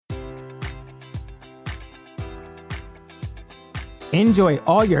Enjoy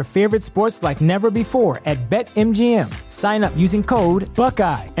all your favorite sports like never before at BetMGM. Sign up using code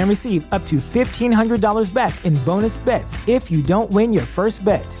Buckeye and receive up to $1,500 back in bonus bets if you don't win your first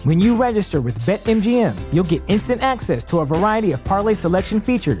bet. When you register with BetMGM, you'll get instant access to a variety of parlay selection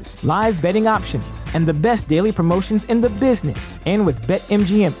features, live betting options, and the best daily promotions in the business. And with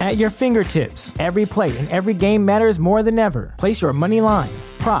BetMGM at your fingertips, every play and every game matters more than ever. Place your money line,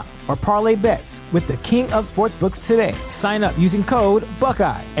 prop, or parlay bets with the king of sportsbooks today. Sign up using code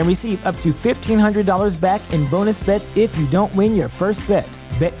Buckeye and receive up to $1,500 back in bonus bets if you don't win your first bet.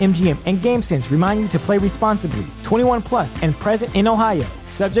 BetMGM and GameSense remind you to play responsibly. 21 plus and present in Ohio,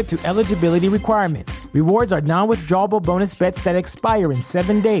 subject to eligibility requirements. Rewards are non-withdrawable bonus bets that expire in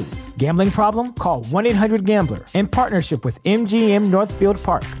 7 days. Gambling problem? Call 1-800-GAMBLER. In partnership with MGM Northfield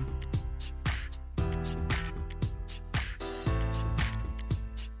Park.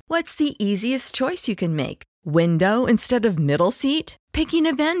 What's the easiest choice you can make? Window instead of middle seat? Picking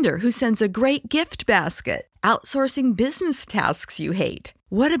a vendor who sends a great gift basket? Outsourcing business tasks you hate?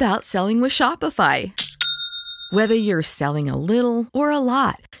 What about selling with Shopify? Whether you're selling a little or a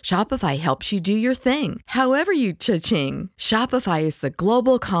lot, Shopify helps you do your thing, however you cha-ching. Shopify is the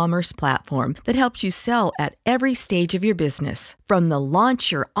global commerce platform that helps you sell at every stage of your business. From the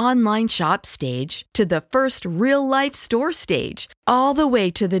launch your online shop stage to the first real-life store stage, all the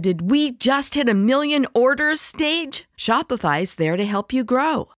way to the did we just hit 1 million orders stage. Shopify's there to help you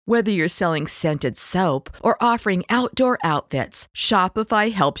grow. Whether you're selling scented soap or offering outdoor outfits,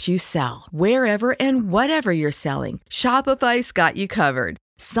 Shopify helps you sell. Wherever and whatever you're selling, Shopify's got you covered.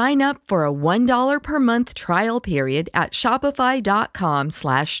 Sign up for a $1 per month trial period at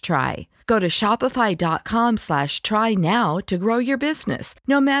shopify.com/try. Go to shopify.com/try now to grow your business,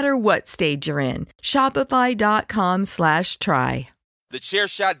 no matter what stage you're in. Shopify.com/try.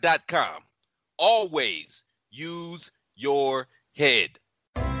 TheChairShot.com. Always use your head.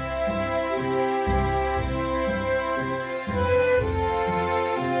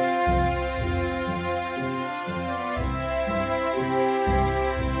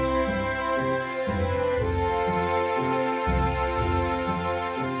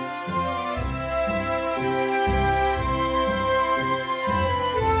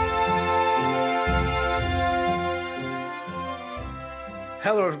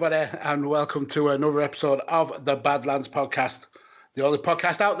 Hello, everybody, and welcome to another episode of the Badlands Podcast, the only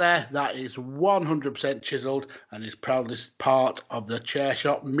podcast out there that is 100% chiseled and is proudly part of the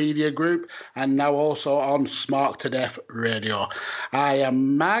Chairshot Media Group and now also on Smart to Death Radio. I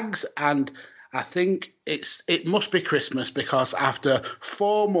am Mags, and I think it must be Christmas because after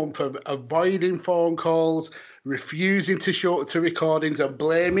 4 months of avoiding phone calls, refusing to show up to recordings and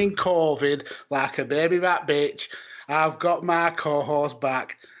blaming COVID like a baby rat bitch, I've got my co-host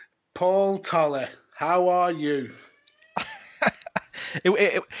back, Paul Tolley. How are you?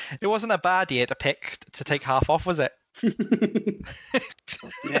 It wasn't a bad year to pick to take half off, was it?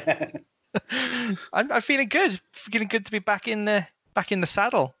 Yeah. I'm feeling good. Feeling good to be back in the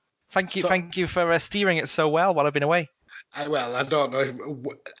saddle. Thank you for steering it so well while I've been away. I don't know if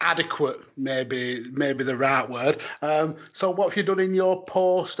adequate maybe the right word. So what have you done in your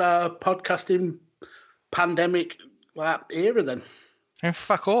post podcasting pandemic era then? And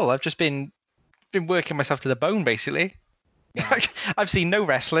fuck all. I've just been working myself to the bone, basically. Wow. I've seen no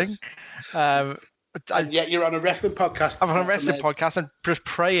wrestling. And yet you're on a wrestling podcast. I'm on a wrestling podcast and just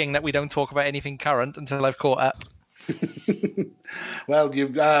praying that we don't talk about anything current until I've caught up. Well,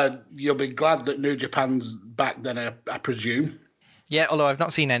 you'll be glad that New Japan's back then, I presume. Yeah, although I've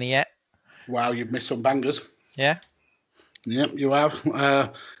not seen any yet. Wow, you've missed some bangers. Yeah. Yep, you have.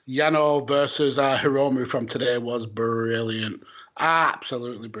 Yano versus Hiromu from today was brilliant.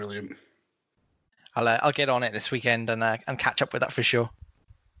 Absolutely brilliant. I'll get on it this weekend and catch up with that for sure.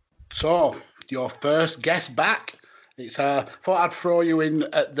 So, your first guest back. It's thought I'd throw you in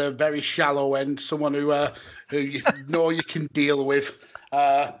at the very shallow end, someone who you know you can deal with.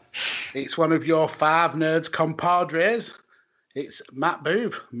 It's one of your 5 nerds compadres. It's Matt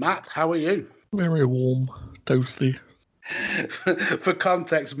Booth. Matt, how are you? Very warm, toasty. For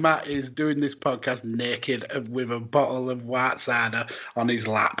context, Matt is doing this podcast naked with a bottle of white cider on his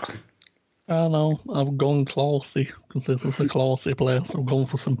lap. I know, I've gone classy, because this is a classy place. I've gone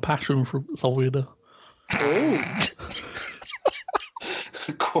for some passion fruit cider. Oh.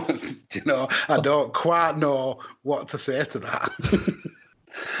 I don't quite know what to say to that.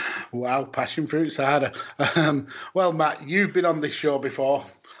 Wow, passion fruit cider. Well, Matt, you've been on this show before.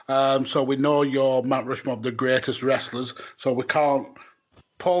 So we know you're Mount Rushmore of the greatest wrestlers. So we can't.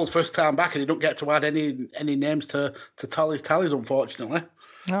 Paul's first time back, and you don't get to add any names to Tally's tallies, unfortunately.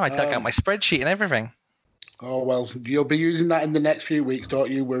 No, I dug out my spreadsheet and everything. Oh, well, you'll be using that in the next few weeks. Don't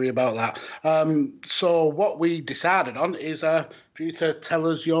you worry about that. So what we decided on is for you to tell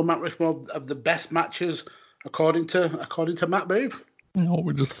us your Mount Rushmore of the best matches according to Matt Booth.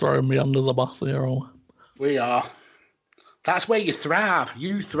 We're just throwing me under the bus here. We are. That's where you thrive.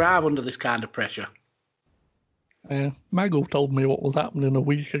 You thrive under this kind of pressure. Maggle told me what was happening a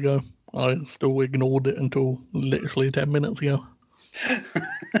week ago. I still ignored it until literally 10 minutes ago.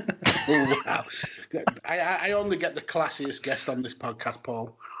 Oh, wow. I only get the classiest guest on this podcast,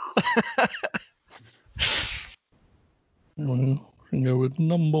 Paul. Well, with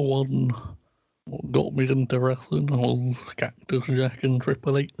number one, what got me into wrestling was Cactus Jack and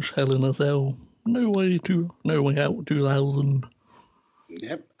Triple H Hell in a Cell. No Way Out 2000.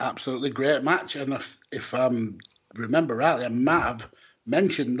 Yep, absolutely great match. And if remember rightly, I might have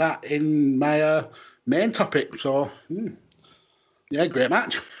mentioned that in my main topic. So, yeah, great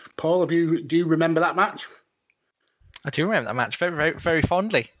match. Paul, do you remember that match? I do remember that match very, very, very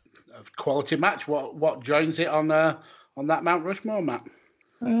fondly. A quality match. What joins it on that Mount Rushmore, Matt?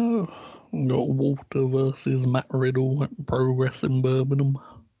 Got Walter versus Matt Riddle at Pro Wrestling Birmingham.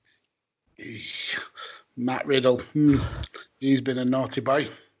 Matt Riddle. He's been a naughty boy.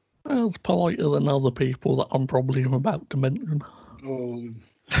 Well, it's politer than other people that I'm probably about to mention. Oh,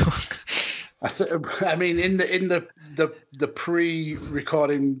 I mean, in the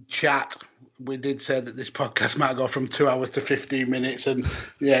pre-recording chat, we did say that this podcast might go from 2 hours to 15 minutes, and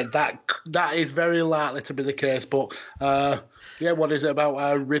yeah, that is very likely to be the case. But what is it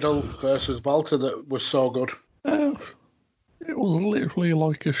about Riddle versus Walter that was so good? It was literally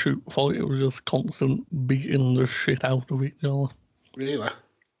like a shoot fight. It was just constant beating the shit out of each other. Really?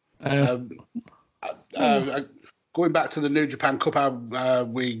 Going back to the New Japan Cup,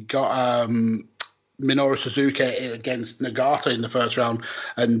 we got Minoru Suzuki against Nagata in the first round,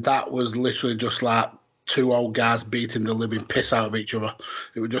 and that was literally just like two old guys beating the living piss out of each other.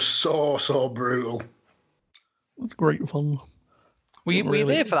 It was just so brutal. It's great fun. Were you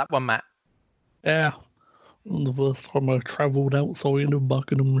there for that one, Matt? Yeah. The first time I travelled outside of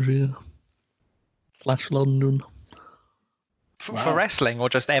Buckinghamshire / London. For wrestling or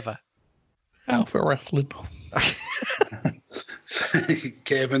just ever? Yeah, for wrestling.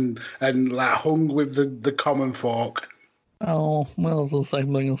 Came and like hung with the common folk. Oh, well, it's the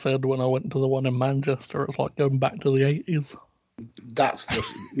same thing I said when I went to the one in Manchester. It's like going back to the 80s. That's just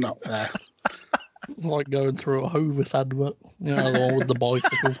not fair. It's like going through a Hovis advert. The one with the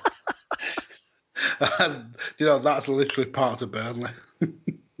bicycle. That's literally part of Burnley.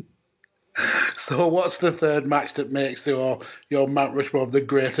 So what's the third match that makes your Mount Rushmore of the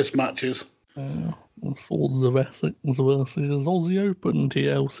greatest matches? Swords of Essex versus Aussie Open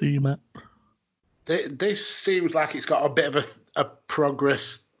TLC match. This seems like it's got a bit of a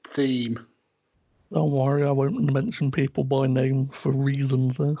progress theme. Don't worry, I won't mention people by name for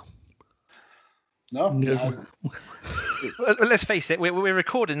reasons there. No. Well, let's face it, we're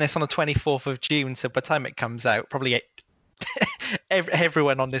recording this on the 24th of June, so by the time it comes out, probably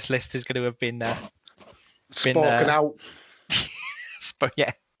everyone on this list is going to have been spoken out.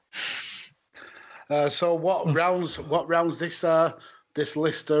 Yeah. So what rounds this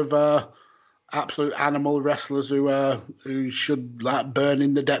list of absolute animal wrestlers who should burn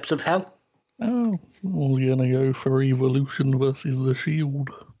in the depths of hell? Oh, we're gonna go for Evolution versus the Shield.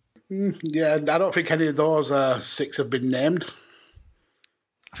 Yeah, I don't think any of those 6 have been named.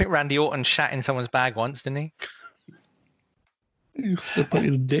 I think Randy Orton shat in someone's bag once, didn't he? He used to put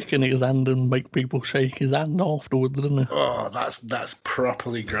his dick in his hand and make people shake his hand afterwards, didn't he? Oh, that's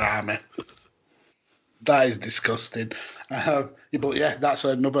properly grimy. That is disgusting. But yeah, that's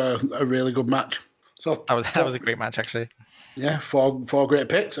a really good match. So that was a great match, actually. Yeah, four great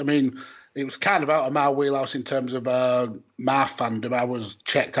picks. I mean, it was kind of out of my wheelhouse in terms of my fandom. I was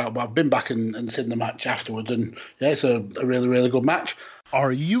checked out, but I've been back and seen the match afterwards, and yeah, it's a really, really good match.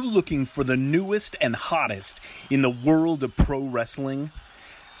 Are you looking for the newest and hottest in the world of pro wrestling?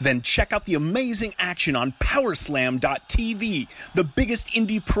 Then check out the amazing action on Powerslam.tv, the biggest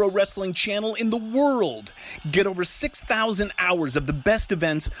indie pro wrestling channel in the world. Get over 6,000 hours of the best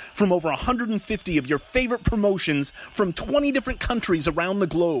events from over 150 of your favorite promotions from 20 different countries around the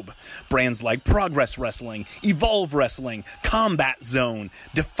globe. Brands like Progress Wrestling, Evolve Wrestling, Combat Zone,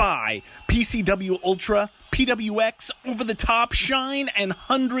 Defy, PCW Ultra, PWX, Over the Top, Shine, and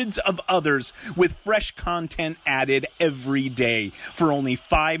hundreds of others with fresh content added every day for only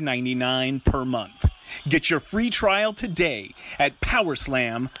 $5.99 per month. Get your free trial today at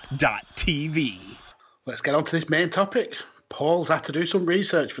Powerslam.tv. Let's get on to this main topic. Paul's had to do some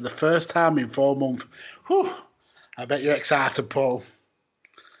research for the first time in 4 months. Whew. I bet you're excited, Paul.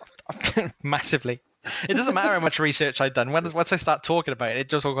 Massively. It doesn't matter how much research I've done. Once I start talking about it, it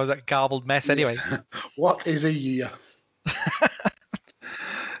just all goes like a garbled mess anyway. What is a year?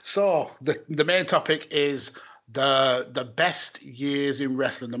 So the main topic is the best years in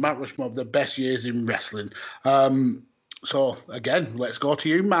wrestling, the Mount Rushmore of the best years in wrestling. So again, let's go to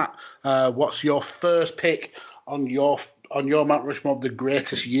you, Matt. What's your first pick on your Mount Rushmore of the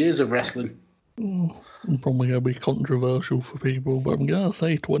greatest years of wrestling? I'm probably going to be controversial for people, but I'm going to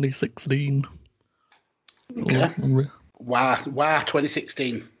say 2016. Okay. Why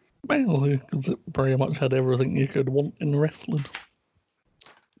 2016? Well, because it pretty much had everything you could want in wrestling.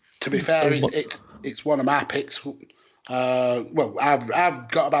 To be fair, it's one of my picks. Well, I've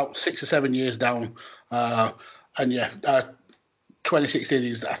got about 6 or 7 years down, and yeah, 2016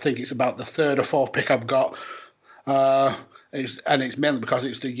 is, I think it's about the third or fourth pick I've got, and it's mainly because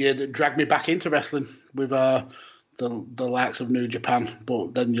it's the year that dragged me back into wrestling with the likes of New Japan.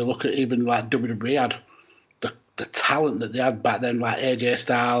 But then you look at even like WWE had the talent that they had back then, like AJ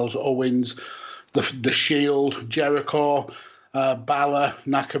Styles, Owens, the Shield, Jericho, Balor,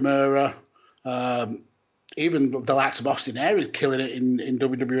 Nakamura, even the likes of Austin Aries killing it in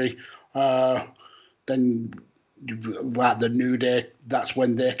WWE. Then like the New Day, that's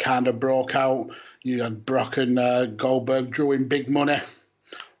when they kind of broke out. You had Brock and Goldberg drew in big money.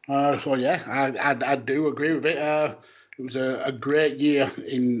 So yeah, I do agree with it. It was a great year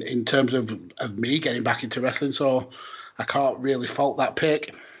in terms of me getting back into wrestling, so I can't really fault that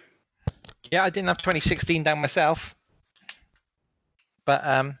pick. Yeah, I didn't have 2016 down myself, but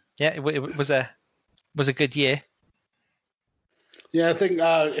yeah, it was a good year. Yeah, I think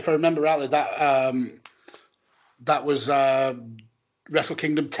if I remember rightly, that was Wrestle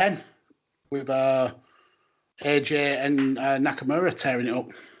Kingdom 10 with AJ and Nakamura tearing it up.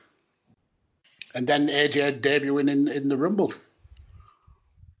 And then AJ debuting in the Rumble.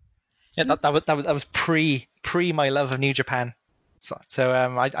 Yeah, that was pre my love of New Japan. So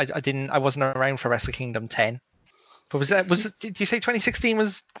I wasn't around for Wrestle Kingdom 10. But did you say 2016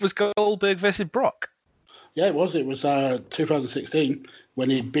 was Goldberg versus Brock? Yeah, it was. It was 2016 when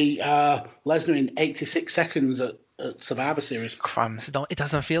he beat Lesnar in 86 seconds at Survivor Series. Crumbs! It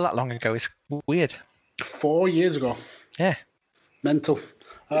doesn't feel that long ago. It's weird. 4 years ago. Yeah. Mental.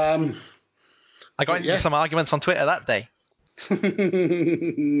 I got into some arguments on Twitter that day.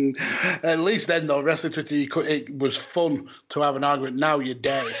 At least then, though, wrestling Twitter, it was fun to have an argument. Now you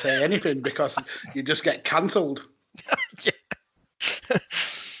dare to say anything because you just get cancelled. Yeah.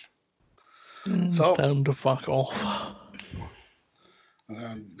 So time to fuck off.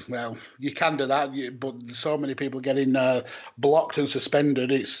 Well, you can do that, but so many people getting blocked and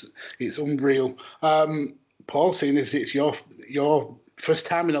suspended. It's unreal. Paul, seeing as it's your first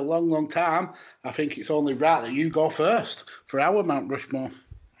time in a long, long time, I think it's only right that you go first for our Mount Rushmore.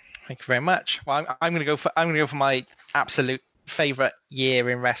 Thank you very much. Well, I'm going to go for my absolute favourite year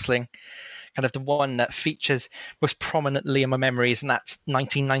in wrestling, kind of the one that features most prominently in my memories, and that's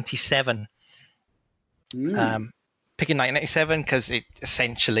 1997. Picking 1997 because it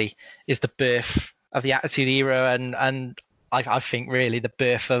essentially is the birth of the Attitude Era, and I think really the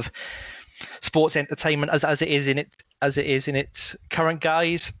birth of sports entertainment as it is in its current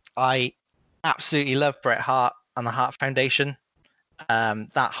guise. I absolutely love Bret Hart and the Hart Foundation.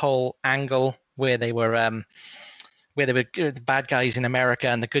 That whole angle where they were the bad guys in America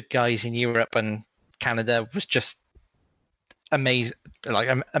and the good guys in Europe and Canada was just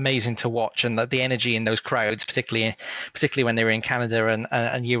amazing to watch, and the energy in those crowds, particularly when they were in Canada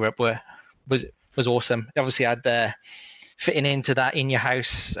and Europe, was awesome. Obviously, I had fitting into that In Your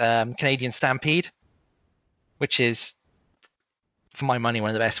House Canadian Stampede, which is, for my money, one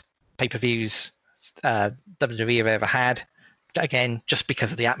of the best pay-per-views WWE have ever had. Again, just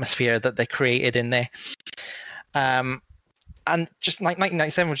because of the atmosphere that they created in there. And just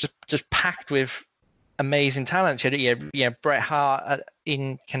 1997 was just packed with amazing talents. You had Bret Hart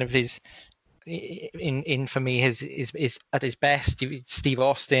in kind of his, for me, his at his best. Steve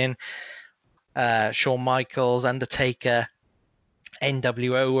Austin, Shawn Michaels, Undertaker,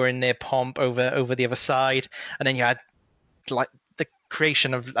 NWO were in their pomp over the other side, and then you had like the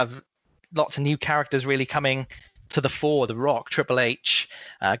creation of lots of new characters really coming to the fore. The Rock, Triple H,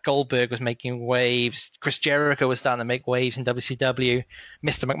 Goldberg was making waves. Chris Jericho was starting to make waves in WCW.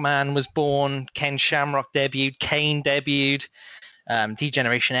 Mr. McMahon was born. Ken Shamrock debuted. Kane debuted.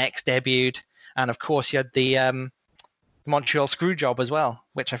 D-Generation X debuted. And of course, you had the Montreal Screwjob as well,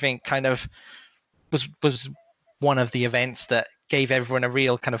 which I think kind of was one of the events that gave everyone a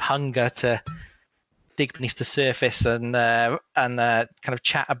real kind of hunger to dig beneath the surface and kind of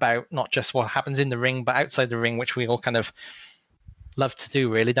chat about not just what happens in the ring, but outside the ring, which we all kind of love to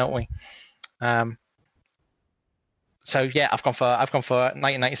do, really, don't we? So yeah, I've gone for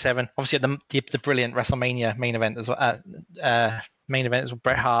 1997. Obviously, the brilliant WrestleMania main event as well. Main event is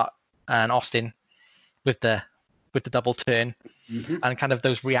Bret Hart and Austin with the double turn, and kind of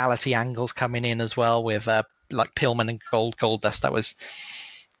those reality angles coming in as well with like Pillman and Goldust. That was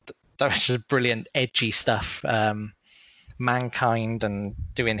just brilliant, edgy stuff. Mankind and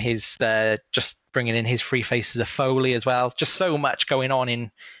doing his just bringing in his three faces of Foley as well. Just so much going on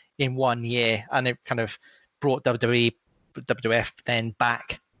in 1 year, and it kind of brought WWF then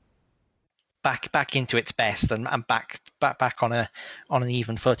back into its best and back on an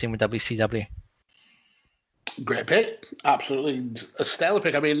even footing with WCW. Great pick, absolutely a stellar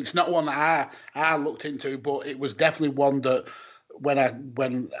pick. I mean, it's not one that I looked into, but it was definitely one that when I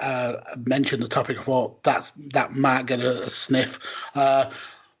mentioned the topic, I thought that might get a sniff.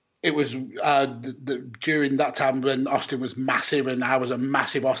 It was during that time when Austin was massive, and I was a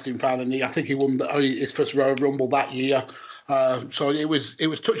massive Austin fan, and I think he won his first Royal Rumble that year. So it was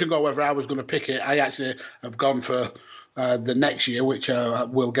touch and go whether I was going to pick it. I actually have gone for the next year, which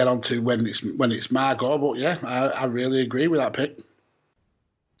we'll get onto when it's my go. But yeah, I really agree with that pick.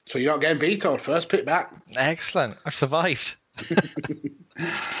 So you're not getting vetoed. First pick back. Excellent. I've survived.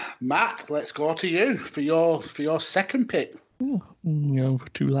 Matt, let's go to you for your second pick. Yeah, for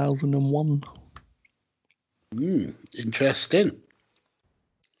 2001. Interesting.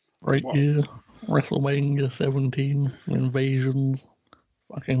 Right here, WrestleMania 17, Invasions.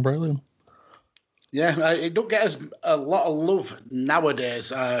 Fucking brilliant. Yeah, it don't get a lot of love nowadays,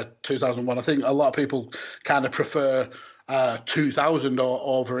 2001. I think a lot of people kind of prefer 2000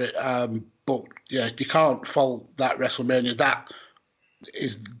 over it. But yeah, you can't fault that WrestleMania.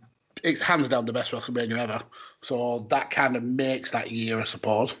 It's hands down the best WrestleMania ever. So that kind of makes that year, I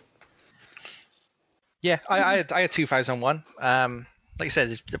suppose. Yeah, I had 2001. Like I said,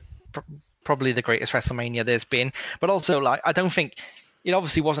 it's probably the greatest WrestleMania there's been. But also, like, I don't think it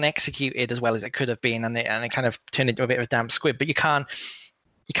obviously wasn't executed as well as it could have been, and it kind of turned into a bit of a damp squib. But you can't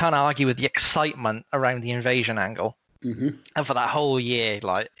argue with the excitement around the invasion angle. Mm-hmm. And for that whole year,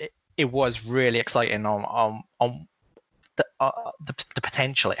 like it was really exciting on the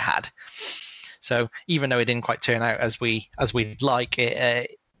potential it had. So even though it didn't quite turn out as we'd like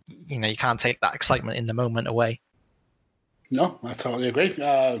it, you can't take that excitement in the moment away. No, I totally agree.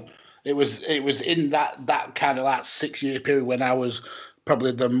 It was in that kind of that 6 year period when I was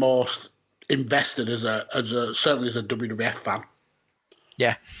probably the most invested as a certainly as a WWF fan.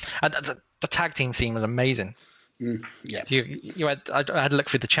 Yeah, and the tag team scene was amazing. Yeah, I had a look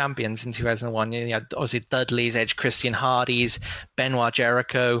through the champions in 2001. You had obviously Dudley's, Edge, Christian, Hardy's, Benoit,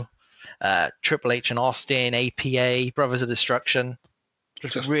 Jericho, Triple H and Austin, APA, Brothers of Destruction.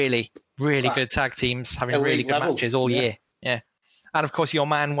 Just really, really good tag teams having really good matches all year. Yeah, and of course your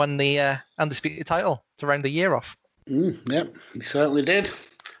man won the undisputed title to round the year off. Yep, he certainly did.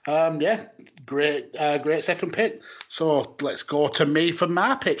 Yeah, great second pick. So let's go to me for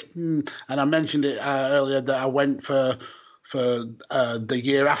my pick. And I mentioned it earlier that I went for the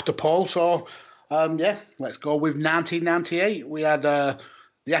year after Paul. So yeah, let's go with 1998. We had the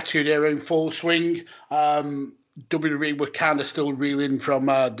Attitude Era in full swing. WWE were kind of still reeling from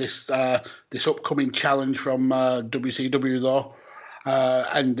this upcoming challenge from WCW though,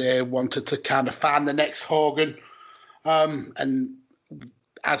 and they wanted to kind of find the next Hogan. And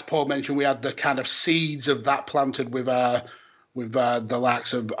as Paul mentioned, we had the kind of seeds of that planted with the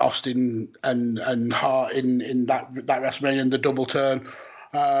likes of Austin and Hart in that WrestleMania and the double turn.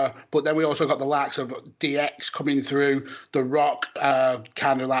 But then we also got the likes of DX coming through. The Rock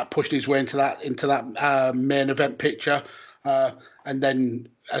kind of like pushed his way into that main event picture. And then,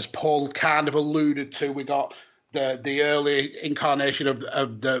 as Paul kind of alluded to, we got the early incarnation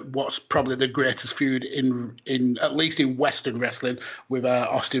of the what's probably the greatest feud in at least in Western wrestling with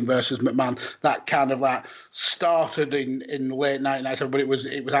Austin versus McMahon. That kind of like started in late 1997, but it was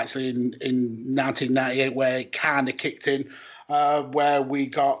actually in 1998 where it kind of kicked in, where we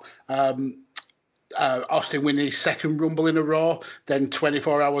got Austin winning his second Rumble in a row. Then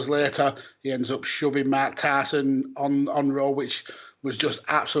 24 hours later, he ends up shoving Mark Tyson on Raw, which was just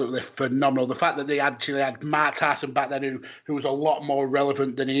absolutely phenomenal. The fact that they actually had Mark Tyson back then, who was a lot more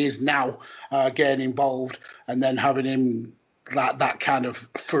relevant than he is now, getting involved, and then having him that kind of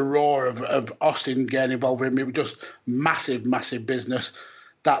furore of Austin getting involved with him, it was just massive, massive business.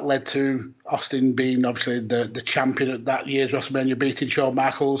 That led to Austin being obviously the champion at that year's WrestleMania, beating Shawn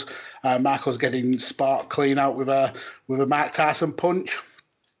Michaels. Michaels getting sparked clean out with a Mike Tyson punch.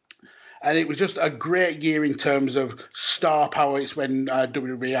 And it was just a great year in terms of star power. It's when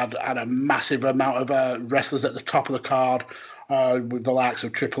WWE had a massive amount of wrestlers at the top of the card. with the likes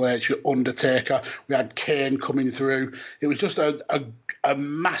of Triple H, Undertaker. We had Kane coming through. It was just a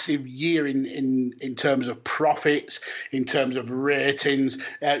massive year in terms of profits, in terms of ratings.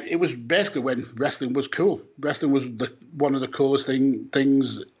 It was basically when wrestling was cool. Wrestling was one of the coolest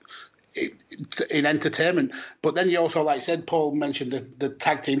things in entertainment. But then you also, like I said, Paul mentioned the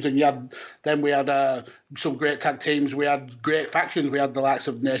tag teams, and we had some great tag teams. We had great factions. We had the likes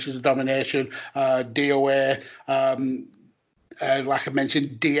of Nations of Domination, DOA, like I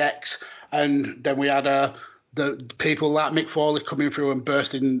mentioned, DX, and then we had the people like Mick Foley coming through and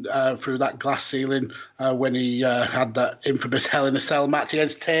bursting through that glass ceiling when he had that infamous Hell in a Cell match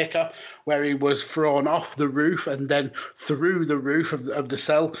against Taker, where he was thrown off the roof and then through the roof of the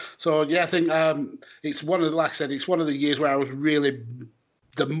cell. So yeah, I think it's one of the, like I said, it's one of the years where I was really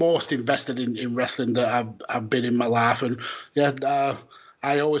the most invested in wrestling that I've been in my life, and yeah,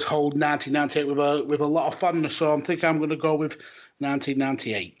 I always hold 1998 with a lot of fondness. So I'm thinking I'm going to go with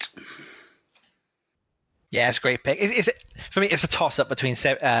 1998. Yeah, it's a great pick. For me, it's a toss-up between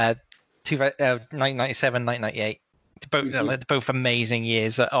 1997 and 1998. Both amazing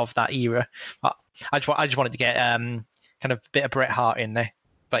years of that era. I just wanted to get kind of a bit of Bret Hart in there.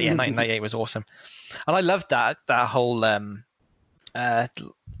 But yeah, 1998 was awesome. And I loved that whole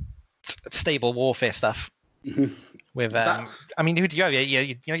stable warfare stuff. Mm-hmm. With I mean, who do you have?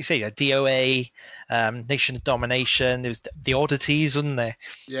 You say DOA, Nation of Domination. There was the Oddities, wasn't there?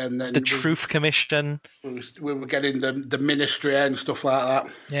 Yeah, and then the Truth Commission. We were getting the Ministry and stuff like that.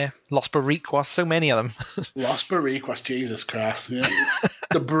 Yeah, Los Boricuas, so many of them. Los Boricuas, Jesus Christ! Yeah.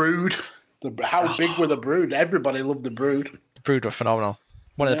 The Brood. How big were the Brood? Everybody loved the Brood. The Brood were phenomenal.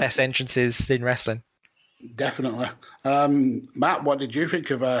 One of the best entrances in wrestling. Definitely. Matt, what did you think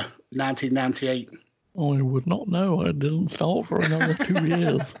of 1998? I would not know. I didn't start for another 2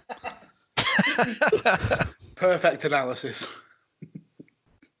 years. Perfect analysis.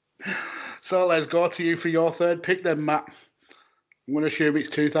 So let's go to you for your third pick then, Matt. I'm going to assume it's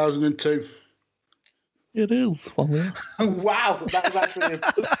 2002. It is, funny. Wow, that was actually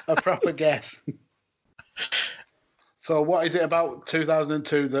a proper guess. So what is it about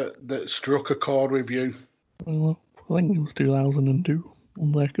 2002 that struck a chord with you? Well, I think it was 2002,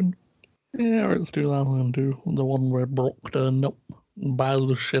 1 second. Yeah, it's 2002, the one where Brock turned up and bowed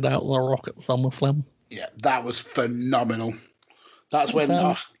the shit out of The Rock at SummerSlam. Yeah, that was phenomenal. That's when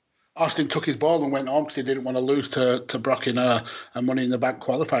Austin took his ball and went home because he didn't want to lose to Brock in a Money in the Bank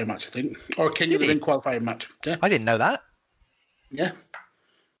qualifying match, I think. Or a King of the Ring qualifying match. Yeah. I didn't know that. Yeah.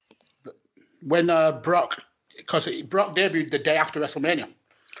 When Brock debuted the day after WrestleMania.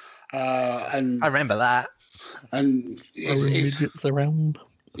 And I remember that. And it's around.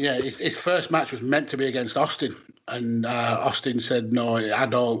 Yeah, his first match was meant to be against Austin, and Austin said, "No, I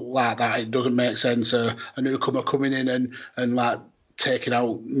don't like that. It doesn't make sense. A newcomer coming in and like taking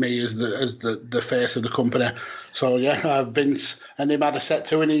out me as the face of the company." So yeah, Vince and him had a set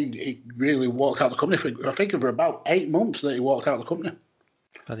to, and he really walked out the company. I think for about 8 months that he walked out of the company.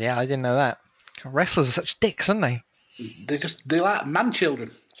 But yeah, I didn't know that. Wrestlers are such dicks, aren't they? They like man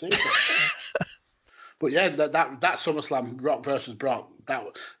children. Seriously. But yeah, that SummerSlam, Rock versus Brock,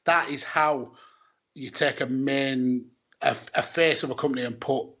 that is how you take a face of a company and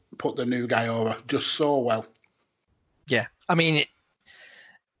put the new guy over just so well. Yeah, I mean,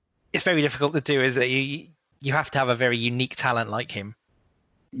 it's very difficult to do. Is that you have to have a very unique talent like him.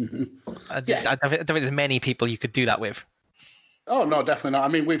 Mm-hmm. I don't think there's many people you could do that with. Oh no, definitely not. I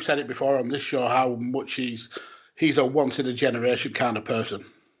mean, we've said it before on this show how much he's a once in a generation kind of person.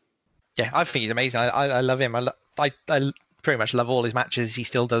 Yeah, I think he's amazing. I love him. I pretty much love all his matches he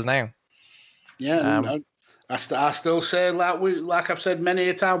still does now. Yeah, I still say, like I've said many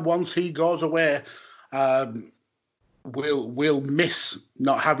a time, once he goes away, we'll miss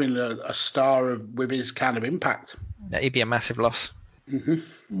not having a star with his kind of impact. Yeah, he'd be a massive loss.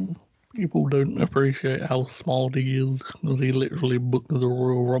 Mm-hmm. People don't appreciate how smart he is because he literally booked the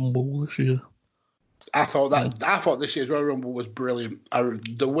Royal Rumble this year. I thought this year's Royal Rumble was brilliant.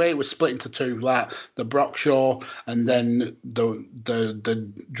 The way it was split into two, like the Brock show and then the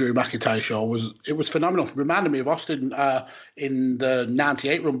Drew McIntyre show, was phenomenal. Reminded me of Austin in the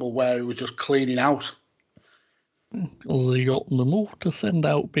 '98 Rumble where he was just cleaning house. They got them all to send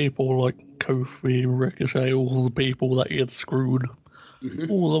out people like Kofi, Ricochet, all the people that he had screwed,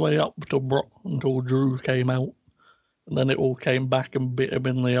 all the way up to Brock until Drew came out. And then it all came back and bit him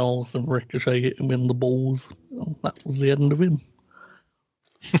in the arse, and Ricochet hit him in the balls. And that was the end of him.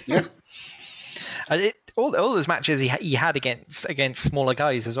 Yeah. All those matches he had against smaller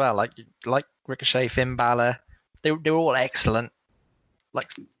guys as well, like Ricochet, Finn Balor. They were all excellent.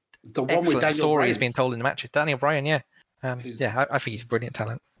 Like the one excellent with Daniel stories Bryan being told in the matches. Daniel Bryan, yeah. I think he's a brilliant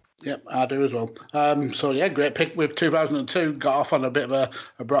talent. Yep, I do as well. So yeah, great pick with 2002. Got off on a bit of a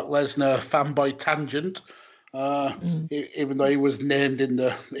Brock Lesnar fanboy tangent, even though he was named in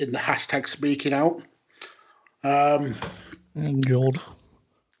the hashtag speaking out. God.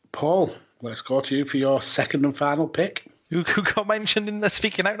 Paul, let's go to you for your second and final pick. Who got mentioned in the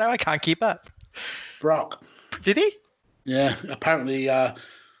speaking out now? I can't keep up. Brock. Did he? Yeah, apparently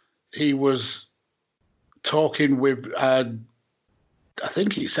he was talking with, I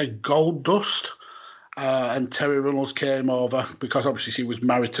think he said Goldust, and Terry Runnels came over because obviously she was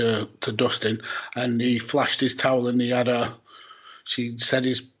married to Dustin, and he flashed his towel and he had she said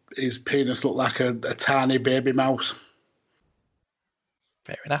his penis looked like a tiny baby mouse.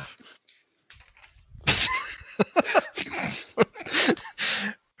 Fair enough.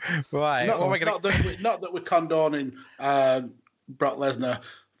 Right. Not that we're condoning Brock Lesnar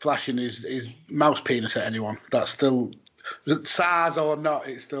flashing his mouse penis at anyone. That's still SARS or not.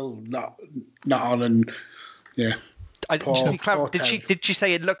 It's still not on. And yeah. Did she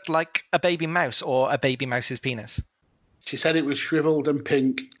say it looked like a baby mouse or a baby mouse's penis? She said it was shriveled and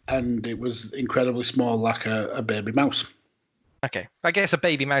pink, and it was incredibly small, like a baby mouse. Okay, I guess a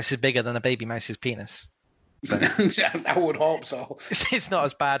baby mouse is bigger than a baby mouse's penis. So. Yeah, I would hope so. It's not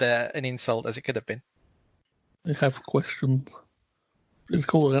as bad an insult as it could have been. I have questions. It's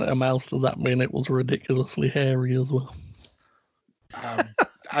calling it a mouse. Does that mean it was ridiculously hairy as well?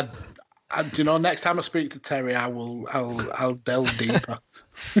 Next time I speak to Terry, I'll delve deeper.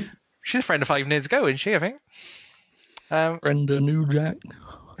 She's a friend of 5 Nerds Go, isn't she? I think. Friend of New Jack.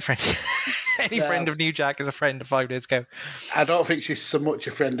 Any friend of New Jack is a friend of 5 Nerds Go. I don't think she's so much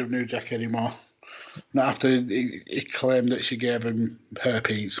a friend of New Jack anymore. Not after he claimed that she gave him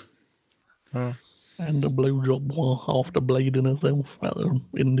herpes. And a blowjob while after blading herself at the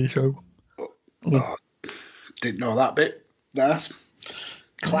indie show. Oh, didn't know that bit. That's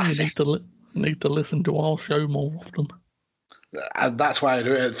classic. You need to listen to our show more often. And that's why I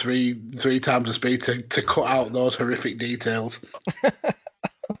do it at three times the speed to cut out those horrific details.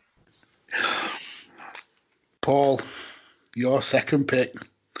 Paul, your second pick.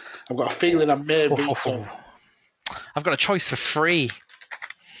 I've got a feeling I may beat you. I've got a choice for 3.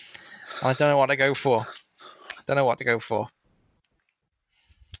 I don't know what to go for.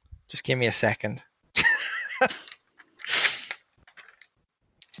 Just give me a second.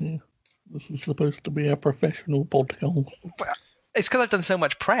 Yeah, this is supposed to be a professional podcast. It's because I've done so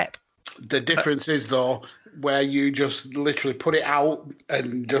much prep. The difference is, though, where you just literally put it out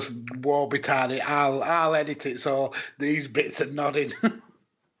and just woe betide it. I'll edit it so these bits are nodding.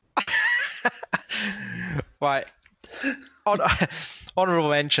 Right. Honorable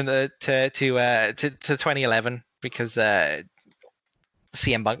mention to 2011 because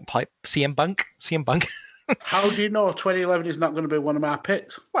CM Punk. How do you know 2011 is not going to be one of my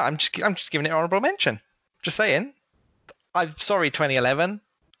picks? Well, I'm just giving it honorable mention. Just saying. I'm sorry, 2011.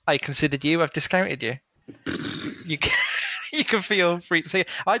 I considered you. I've discounted you. You can feel free to say.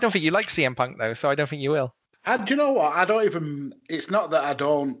 I don't think you like CM Punk though, so I don't think you will. And do you know what? I don't even. It's not that I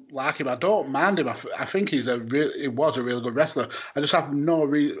don't like him. I don't mind him. I think he was a really good wrestler. I just have no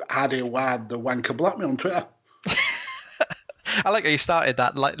idea why the wanker blocked me on Twitter. I like how you started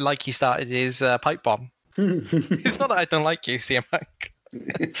that, like he started his pipe bomb. It's not that I don't like you, CM Punk.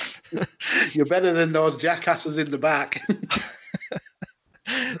 You're better than those jackasses in the back.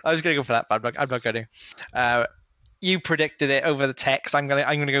 I was going to go for that, but I'm not going to. You predicted it over the text. I'm going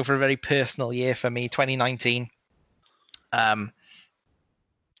to go for a very personal year for me, 2019.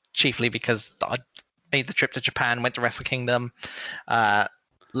 Chiefly because I made the trip to Japan, went to Wrestle Kingdom,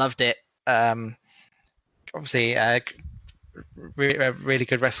 loved it. Obviously, really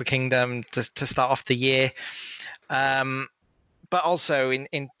good Wrestle Kingdom to start off the year. But also I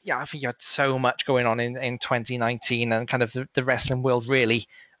think you had so much going on in 2019, and kind of the wrestling world really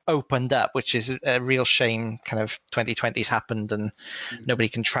opened up, which is a real shame. Kind of 2020's happened and nobody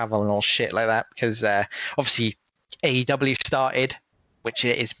can travel and all shit like that, because obviously AEW started, which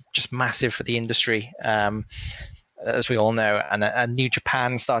is just massive for the industry, as we all know, and New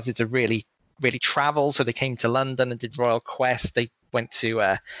Japan started to really travel. So they came to London and did Royal Quest. They went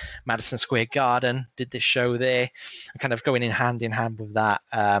to Madison Square Garden, did this show there, and kind of going in hand with that.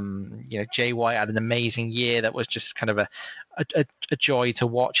 Jay White had an amazing year that was just kind of a joy to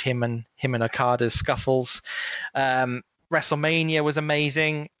watch, him and Okada's scuffles. WrestleMania was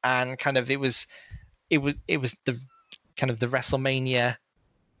amazing, and kind of it was the kind of the WrestleMania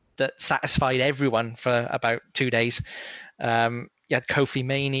that satisfied everyone for about 2 days. You had Kofi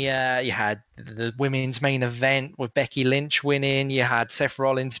Mania, you had the women's main event with Becky Lynch winning, you had Seth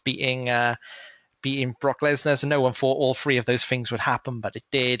Rollins beating beating Brock Lesnar. So no one thought all three of those things would happen, but it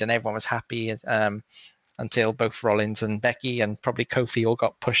did, and everyone was happy until both Rollins and Becky and probably Kofi all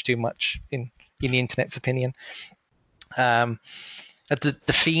got pushed too much in the internet's opinion. The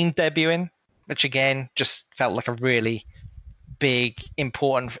Fiend debuting, which again just felt like a really big,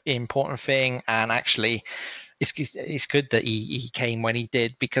 important thing, and actually it's good that he came when he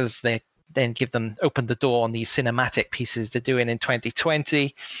did, because they then opened the door on these cinematic pieces they're doing in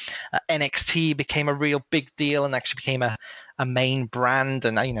 2020. NXT became a real big deal and actually became a main brand,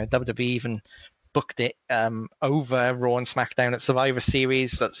 and WWE even booked it over Raw and SmackDown at Survivor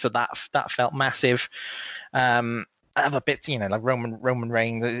Series, so that felt massive. Other bits, like Roman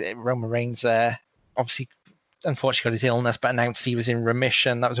Reigns obviously unfortunately got his illness, but announced he was in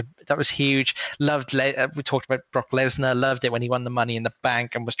remission. That was huge. Loved. We talked about Brock Lesnar. Loved it when he won the Money in the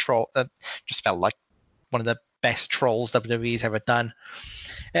Bank and was just felt like one of the best trolls WWE's ever done.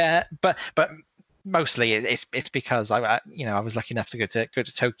 But mostly it's because I was lucky enough to go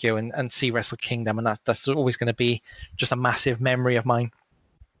to Tokyo and see Wrestle Kingdom, and that's always going to be just a massive memory of mine.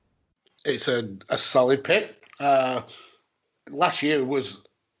 It's a solid pick. Last year was,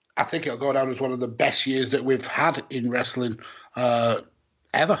 I think it'll go down as one of the best years that we've had in wrestling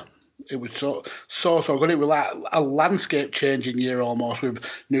ever. It was so good. It was like a landscape changing year almost, with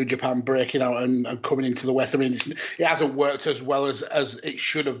New Japan breaking out and coming into the West. I mean, it hasn't worked as well as it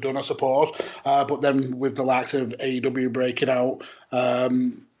should have done, I suppose. But then with the likes of AEW breaking out,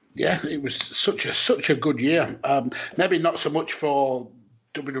 it was such a good year. Maybe not so much for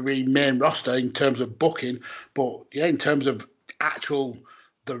WWE main roster in terms of booking, but in terms of actual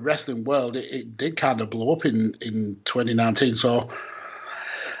the wrestling world, it did kind of blow up in 2019. So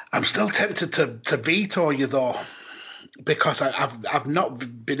I'm still tempted to veto you though, because I've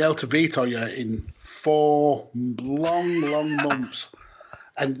not been able to veto you in 4 long months.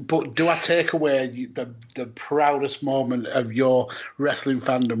 But do I take away the proudest moment of your wrestling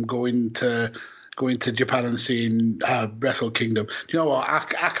fandom going to Japan and seeing Wrestle Kingdom? Do you know what?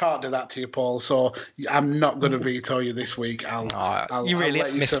 I can't do that to you, Paul. So I'm not going to veto you this week. You really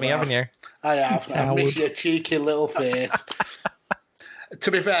have missed me, haven't you? I have. I missed your cheeky little face. To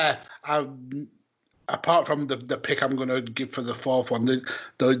be fair, apart from the pick I'm going to give for the fourth one,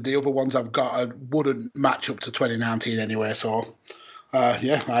 the other ones I've got wouldn't match up to 2019 anyway. So, I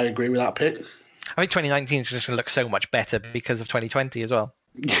agree with that pick. I think 2019 is just going to look so much better because of 2020 as well.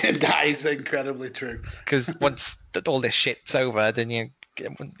 That is incredibly true. Because once all this shit's over, then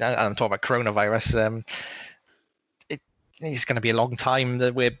I'm talking about coronavirus. It's going to be a long time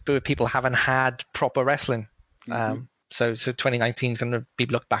where people haven't had proper wrestling. Mm-hmm. So 2019 is going to be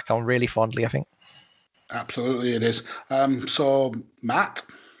looked back on really fondly, I think. Absolutely, it is. So Matt,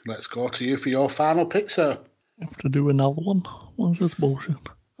 let's go to you for your final pick, sir. I have to do another one. What's this bullshit?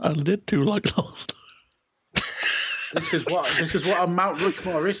 I did 2 like last. This is what a Mount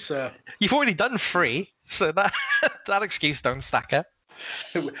Rushmore is, sir. You've already done 3, so that excuse don't stack up.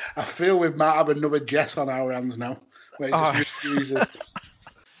 I feel we might have another Jess on our hands now. Where he just refuses.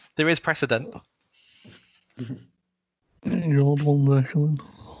 There is precedent. You're the one there, then.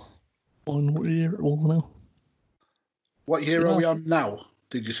 On what year it was now? What year are we on now,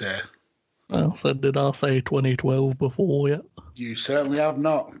 did you say? Did I say 2012 before yet? You certainly have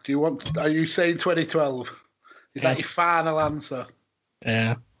not. Are you saying 2012? Is that your final answer?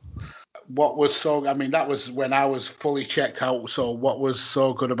 Yeah. What was that was when I was fully checked out, so what was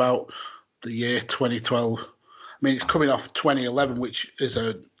so good about the year 2012? I mean, it's coming off 2011, which is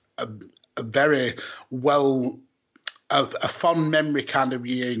a very a fond memory kind of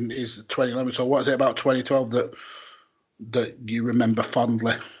year is 2011. So what is it about 2012 that you remember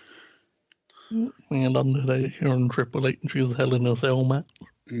fondly? And Undertaker and Triple H was Hell in a Cell match.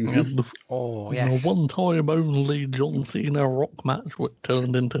 Mm-hmm. Yes. One time only John Cena Rock match, which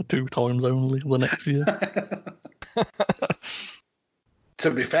turned into 2 times only the next year.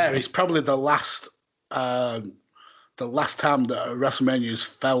 To be fair, it's probably the last time that WrestleMania's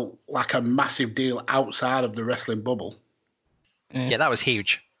felt like a massive deal outside of the wrestling bubble. Yeah, that was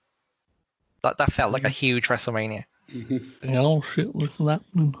huge. That felt like a huge WrestleMania. Mm-hmm. Yeah, all shit was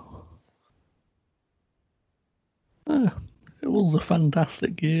happening. It was a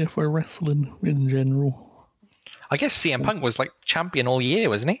fantastic year for wrestling in general. I guess CM Punk was like champion all year,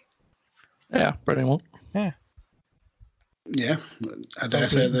 wasn't he? Yeah, pretty much. Yeah. Yeah, I dare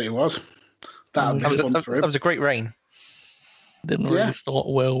say that he was. That was a great reign. Didn't really start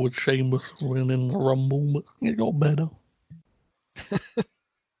well with Sheamus winning the Rumble, but it got better.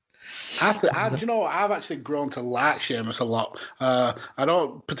 I've actually grown to like Sheamus a lot. I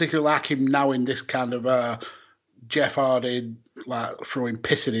don't particularly like him now in this kind of Jeff Hardy like throwing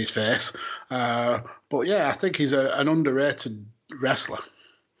piss in his face. But yeah, I think he's an underrated wrestler.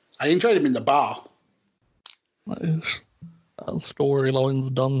 I enjoyed him in the bar. That storyline's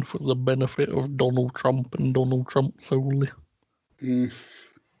done for the benefit of Donald Trump and Donald Trump solely. Mm.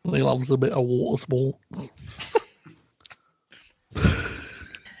 He loves a bit of water sport.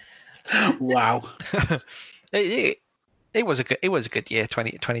 Wow. It was a good year,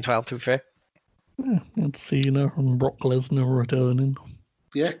 2012, to be fair. Yeah, and Cena and Brock Lesnar returning.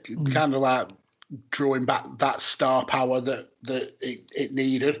 Yeah, kind of like drawing back that star power that it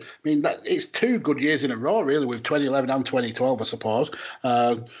needed. I mean, it's 2 good years in a row, really, with 2011 and 2012, I suppose.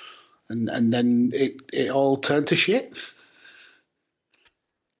 And then it all turned to shit.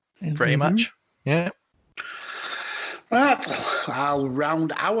 Pretty much, yeah. Right, I'll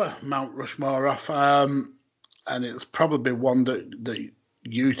round our Mount Rushmore off, and it's probably one that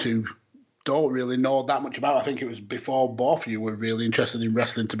you two don't really know that much about. I think it was before both of you were really interested in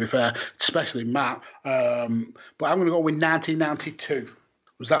wrestling, to be fair, especially Matt. But I'm going to go with 1992.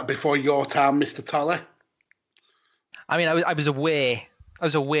 Was that before your time, Mr. Tolley? I mean, I was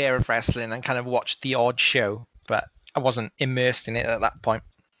aware of wrestling and kind of watched the odd show, but I wasn't immersed in it at that point.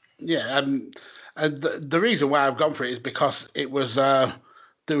 Yeah, the reason why I've gone for it is because it was there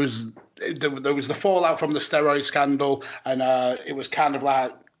was the fallout from the steroid scandal, and it was kind of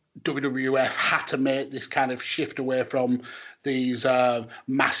like WWF had to make this kind of shift away from these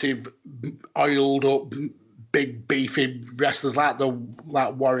massive, oiled up, big beefy wrestlers like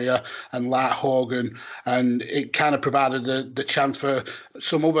Warrior and like Hogan, and it kind of provided the chance for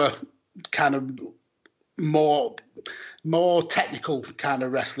some other kind of more technical kind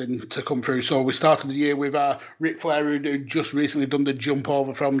of wrestling to come through. So we started the year with Ric Flair, who just recently done the jump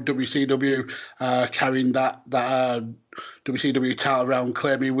over from WCW, carrying that WCW title around,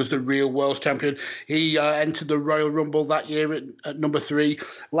 claiming he was the real world champion. He entered the Royal Rumble that year at number 3,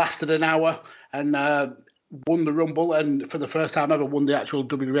 lasted an hour, and won the Rumble, and for the first time ever won the actual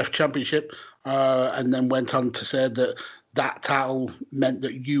WWF Championship, and then went on to say that title meant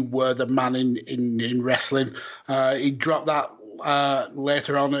that you were the man in wrestling. He dropped that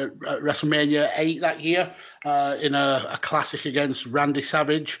later on at WrestleMania 8 that year in a classic against Randy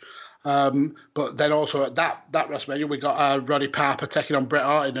Savage. But then also at that WrestleMania, we got Roddy Piper taking on Bret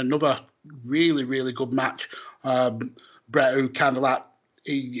Hart in another really, really good match. Bret, who kind of like,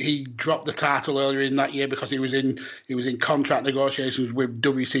 he dropped the title earlier in that year because he was in contract negotiations with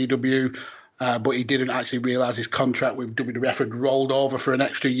WCW. But he didn't actually realise his contract with WWF had rolled over for an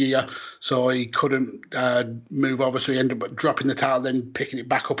extra year, so he couldn't move over. So he ended up dropping the title, then picking it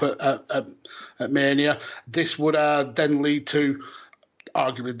back up at Mania. This would then lead to,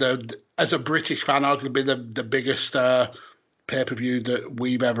 arguably, as a British fan, arguably the biggest pay-per-view that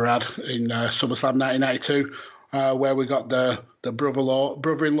we've ever had in SummerSlam 1992, where we got the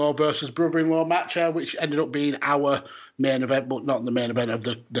brother-in-law versus brother-in-law match, which ended up being our main event, but not the main event of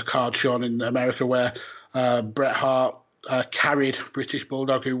the card shown in America, where Bret Hart carried British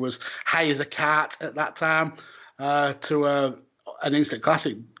Bulldog, who was high as a cart at that time, to an instant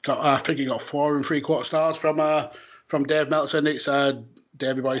classic. I think he got 4 3/4 stars from Dave Meltzer. It's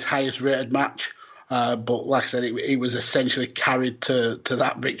Davey Boy's highest rated match. But like I said, he was essentially carried to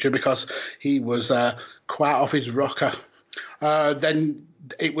that victory because he was quite off his rocker. Then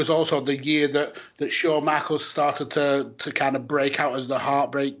it was also the year that Shawn Michaels started to kind of break out as the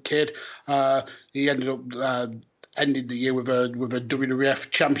Heartbreak Kid. He ended up ended the year with a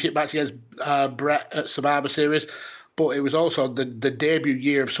WWF Championship match against Bret at Survivor Series. But it was also the debut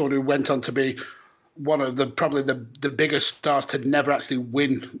year of someone who went on to be one of probably the biggest stars to never actually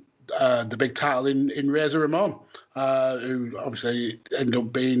win the big title in Razor Ramon, who obviously ended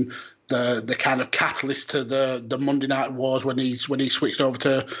up being the kind of catalyst to the Monday Night Wars when he switched over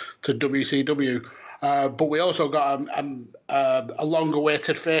to WCW. But we also got a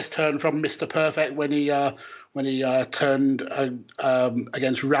long-awaited face turn from Mr. Perfect when he turned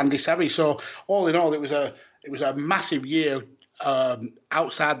against Randy Savage. So all in all, it was a massive year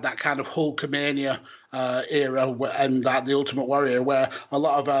outside that kind of Hulkamania era and that the Ultimate Warrior, where a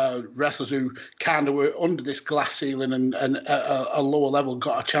lot of wrestlers who kind of were under this glass ceiling and a lower level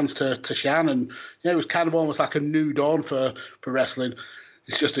got a chance to shine. And it was kind of almost like a new dawn for wrestling.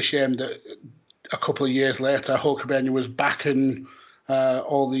 It's just a shame that a couple of years later, Hulkamania was back and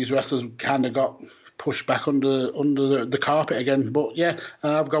all these wrestlers kind of got pushed back under the carpet again. But yeah,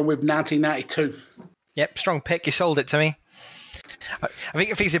 I've gone with 1992. Yep, strong pick. You sold it to me. I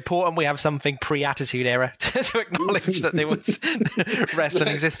think it's important we have something pre-Attitude Era to acknowledge that there was wrestling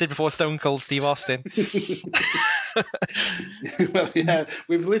existed before Stone Cold Steve Austin. Well, yeah,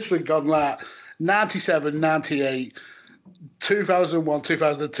 we've literally gone like 97, 98, 2001,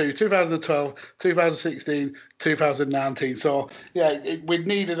 2002, 2012, 2016, 2019. So, yeah, we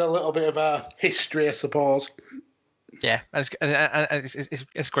needed a little bit of a history, I suppose. Yeah, it's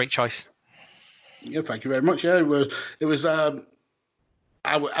a great choice. Yeah, thank you very much. Yeah, it was.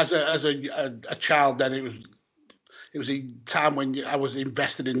 As a child, then it was a time when I was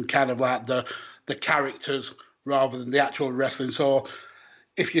invested in kind of like the characters rather than the actual wrestling. So,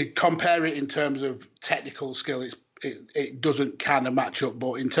 if you compare it in terms of technical skill, it doesn't kind of match up.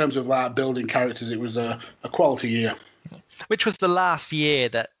 But in terms of like building characters, it was a quality year. Which was the last year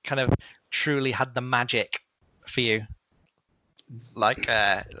that kind of truly had the magic for you, like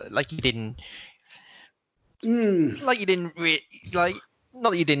you didn't, like you didn't like.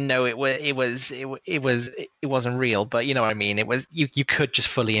 Not that you didn't know it wasn't real, but you know what I mean. It was you could just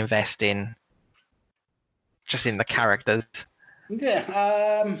fully invest in the characters.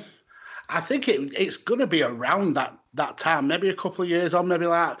 Yeah, I think it's going to be around that time, maybe a couple of years on, maybe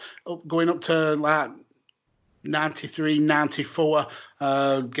like going up to like 93, 94,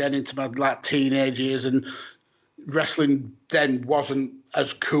 getting into my like teenage years, and wrestling then wasn't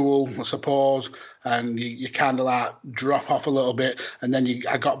as cool, I suppose, and you kind of like drop off a little bit, and then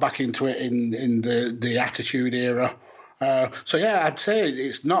I got back into it in the Attitude Era. So yeah, I'd say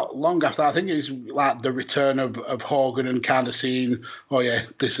it's not long after. I think it's like the return of Hogan and kind of seeing, oh yeah,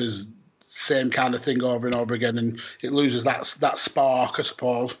 this is same kind of thing over and over again, and it loses that spark, I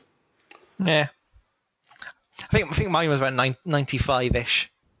suppose. Yeah, I think mine was about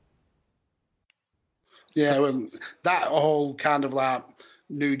 95-ish. Yeah, well, that whole kind of like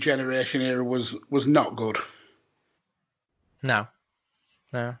new generation era was not good. No.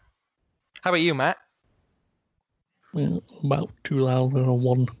 How about you, Matt? Yeah, about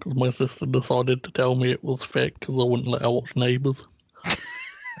 2001, because my sister decided to tell me it was fake because I wouldn't let her watch Neighbours.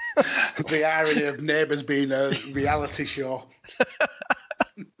 The irony of Neighbours being a reality show.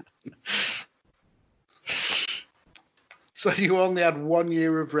 So you only had 1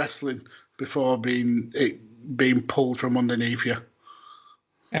 year of wrestling before being pulled from underneath you.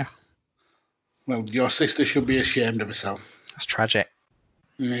 Yeah. Well, your sister should be ashamed of herself. That's tragic.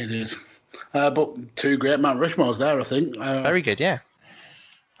 Yeah, it is. But two great Mount Rushmores there, I think. Very good, yeah.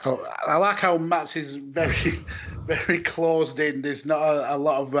 So I like how Matt's is very, very closed in. There's not a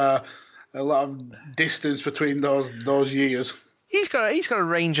lot of distance between those years. He's got a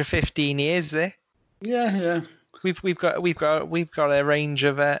range of 15 years there. Yeah. We've got a range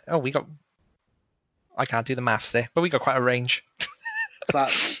of I can't do the maths there, but we got quite a range.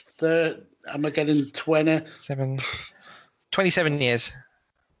 It's like am I getting 27 years?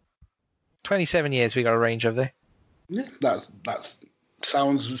 27 years we got a range of there. Yeah, that's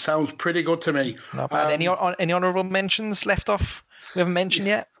sounds pretty good to me. Not bad. Any honourable mentions left off? We haven't mentioned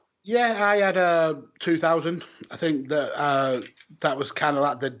yet. Yeah, I had 2000. I think that was kind of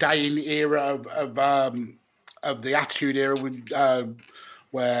like the dying era of the Attitude Era,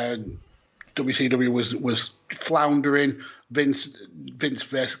 where WCW was floundering. Vince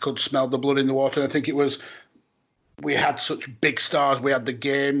basically could smell the blood in the water. I think we had such big stars. We had the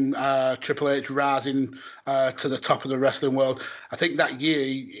Game, Triple H rising to the top of the wrestling world. I think that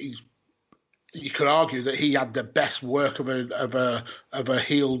year you could argue that he had the best work of a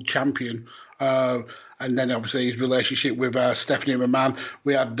heel champion. And then obviously his relationship with Stephanie McMahon.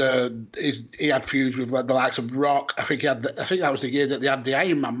 We had he had feuds with the likes of Rock. I think that was the year that they had the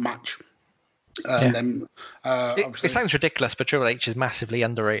Iron Man match. And then it sounds ridiculous, but Triple H is massively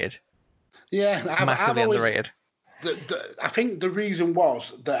underrated. Yeah, massively underrated. I think the reason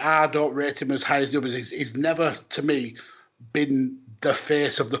was that I don't rate him as high as the others. He's never, to me, been the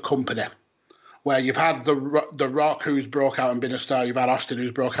face of the company. Where you've had the Rock who's broke out and been a star, you've had Austin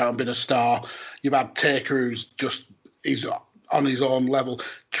who's broke out and been a star, you've had Taker he's on his own level.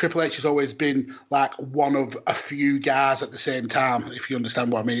 Triple H has always been like one of a few guys at the same time, if you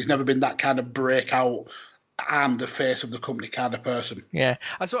understand what I mean. He's never been that kind of breakout, I'm the face of the company kind of person. Yeah,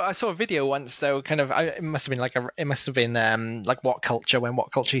 I saw a video once though. Kind of, it must have been like What Culture, when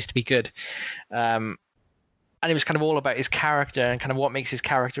What Culture used to be good, and it was kind of all about his character, and kind of what makes his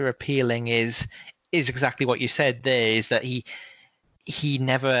character appealing is exactly what you said. There is that he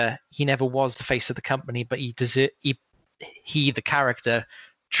never was the face of the company, but he the character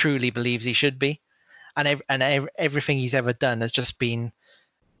truly believes he should be, and everything he's ever done has just been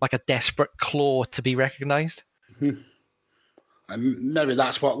like a desperate claw to be recognized. Mm-hmm. And maybe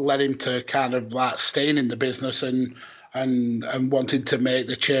that's what led him to kind of like staying in the business and wanting to make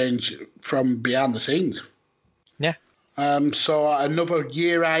the change from behind the scenes. Yeah. So another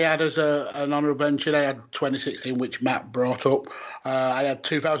year I had as an honourable mention, I had 2016, which Matt brought up. I had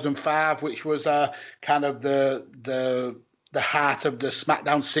 2005, which was kind of the heart of the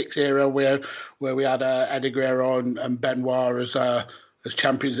SmackDown 6 era, where we had Eddie Guerrero and Benoit as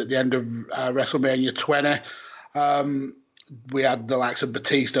champions at the end of WrestleMania 20. We had the likes of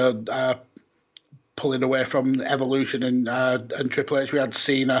Batista pulling away from Evolution and Triple H. We had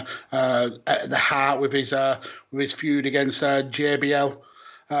Cena at the heart with his feud against JBL.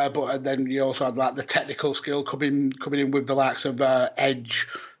 But then you also had like the technical skill coming in with the likes of Edge,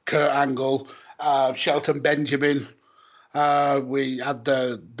 Kurt Angle, Shelton Benjamin. We had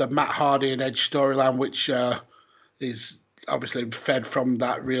the Matt Hardy and Edge storyline, which is obviously fed from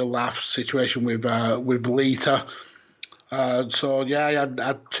that real life situation with Lita. So yeah, I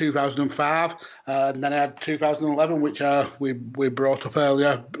had 2005, and then I had 2011, which we brought up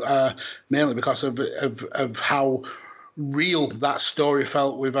earlier, mainly because of how real that story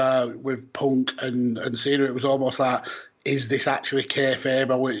felt with Punk and Cena. It was almost like, is this actually kayfabe,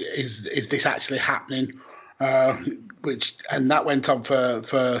 or is this actually happening? And that went on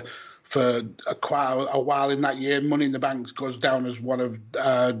for quite a while in that year. Money in the Bank goes down as one of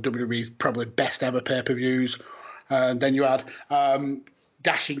WWE's probably best ever pay-per-views. And then you had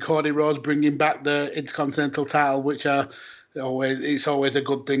dashing Cody Rhodes bringing back the Intercontinental title, which it's always a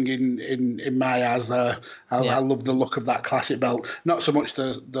good thing in my eyes. I love the look of that classic belt. Not so much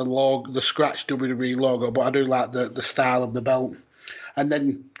the logo, the scratch WWE logo, but I do like the style of the belt. And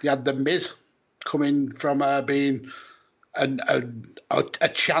then you had the Miz coming from being a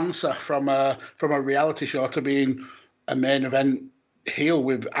chancer from a reality show to being a main event heel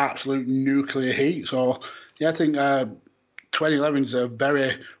with absolute nuclear heat. So yeah, I think 2011 is a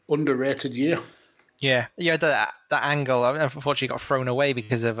very underrated year. Yeah, that angle unfortunately got thrown away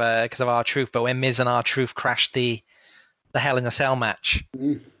because of R-Truth. But when Miz and R-Truth crashed the Hell in a Cell match,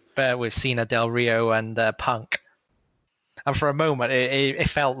 with Cena, Del Rio, and Punk, and for a moment it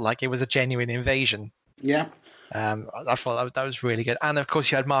felt like it was a genuine invasion. Yeah, I thought that was really good. And of course,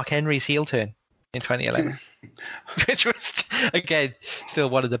 you had Mark Henry's heel turn in 2011, which was again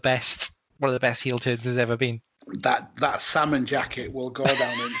still one of the best heel turns there's ever been. That salmon jacket will go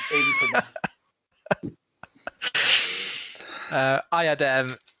down in infamy. I had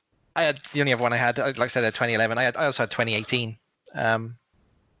the only other one I had, like I said, 2011. I also had 2018.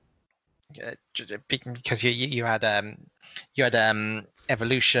 Because you had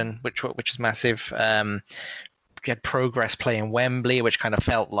Evolution, which was massive. You had Progress playing Wembley, which kind of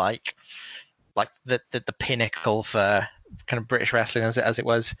felt like the pinnacle for kind of British wrestling as it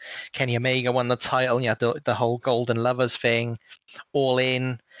was. Kenny Omega won the title, and you had the whole Golden Lovers thing, All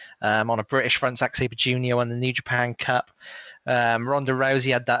In, on a British front. Zack Sabre Jr. won the New Japan Cup. Ronda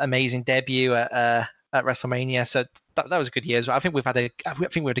Rousey had that amazing debut at WrestleMania. So that was a good year as well. I think we had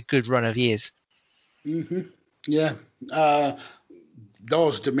a good run of years. Mm-hmm. Yeah.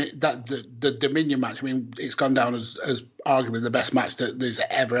 The Dominion match, I mean, it's gone down as arguably the best match that there's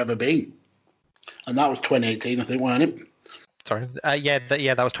ever been. And that was 2018, I think, wasn't it? Sorry. Yeah,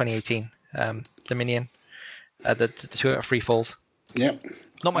 that was 2018. Dominion. The 2 out of 3 falls. Yep.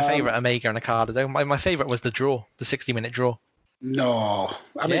 Not my favourite Omega and Okada, though. My favourite was the draw, the 60-minute draw. No.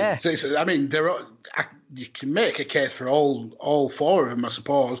 I mean, you can make a case for all 4 of them, I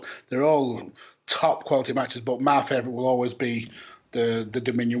suppose. They're all top quality matches, but my favourite will always be the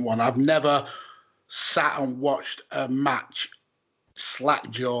Dominion one. I've never sat and watched a match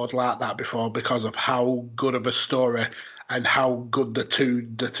slack-jawed like that before because of how good of a story and how good the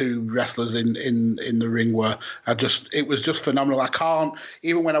two wrestlers in the ring were. It was just phenomenal. I can't,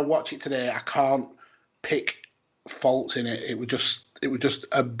 even when I watch it today, I can't pick faults in it. It was just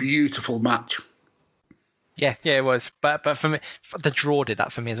a beautiful match. Yeah, it was. But for me, the draw did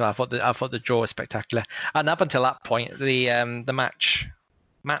that for me as well. I thought the draw was spectacular. And up until that point, the match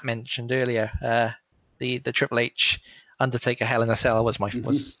Matt mentioned earlier, the Triple H Undertaker Hell in a Cell was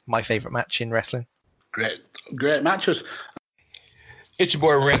my favorite match in wrestling. Great matches. It's your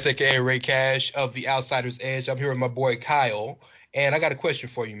boy Rance, aka Ray Cash of the Outsiders Edge. I'm here with my boy Kyle, and I got a question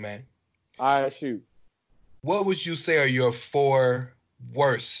for you, man. All right, shoot. What would you say are your 4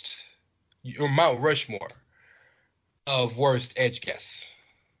 worst, your Mount Rushmore of worst Edge guests?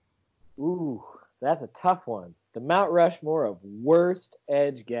 Ooh, that's a tough one. The Mount Rushmore of worst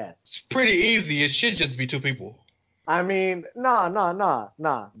Edge guests. It's pretty easy. It should just be 2 people. I mean, nah.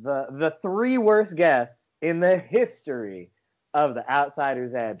 The 3 worst guests in the history of the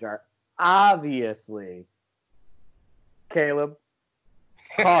Outsiders Edge are obviously Caleb,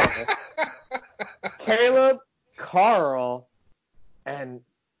 Carl, and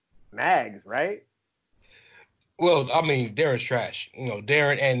Mags, right? Well, I mean, Darren's trash.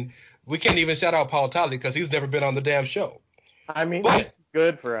 Darren, and we can't even shout out Paul Talley because he's never been on the damn show. I mean, But- it's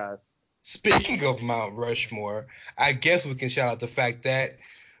good for us. Speaking of Mount Rushmore, I guess we can shout out the fact that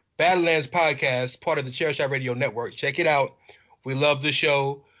Badlands Podcast, part of the Chairshot Radio Network. Check it out. We love the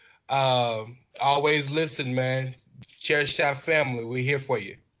show. Always listen, man. Chairshot family, we're here for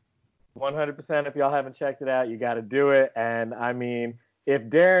you. 100%. If y'all haven't checked it out, you got to do it. And I mean, if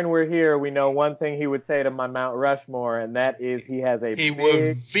Darren were here, we know one thing he would say to my Mount Rushmore, and that is he has a He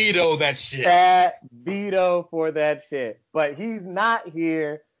would veto that shit. fat veto for that shit. But he's not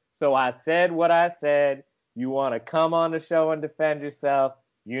here, so I said what I said. You want to come on the show and defend yourself,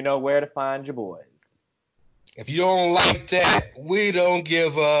 you know where to find your boys. If you don't like that, we don't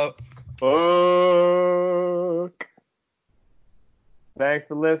give up. Fuck. Thanks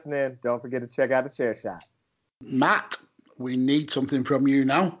for listening. Don't forget to check out the Chair Shot. Matt, we need something from you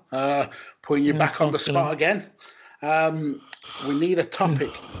now. Putting you back on the spot again. We need a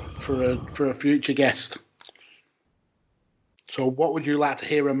topic for a future guest. So, what would you like to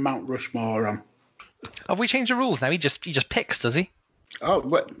hear a Mount Rushmore on? Have we changed the rules now? He just picks, does he? Oh,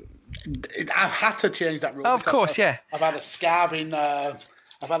 well, I've had to change that rule. Oh, of course, yeah. I've had a scarving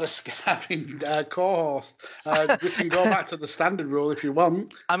co-host. We can go back to the standard rule if you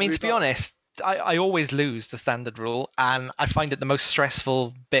want. I mean, to be honest, I always lose the standard rule, and I find it the most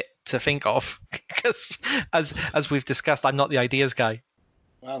stressful bit to think of because, as we've discussed, I'm not the ideas guy.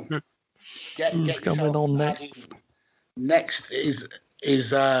 Well, get Who's yourself coming on ready. next? Next is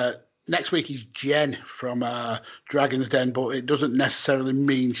next week is Jen from Dragon's Den, but it doesn't necessarily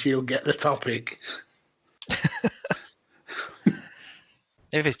mean she'll get the topic.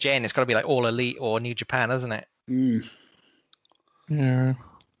 If it's Jen, it's got to be like All Elite or New Japan, isn't it? Mm. Yeah.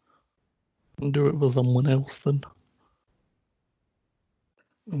 Do it with someone else then.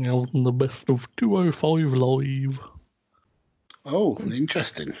 The best of 205 Live. Oh,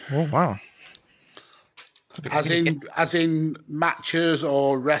 interesting. Oh wow! As in matches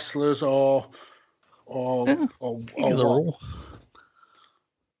or wrestlers or Either what? or.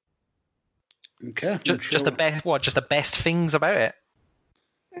 Okay, Just the best. What? Just the best things about it.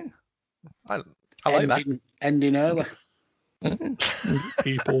 I like that. Ending early.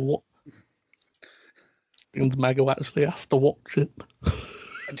 People and Mago actually has to watch it. Do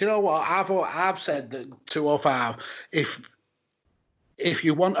you know what I've said that 205? If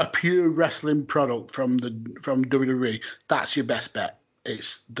you want a pure wrestling product from WWE, that's your best bet.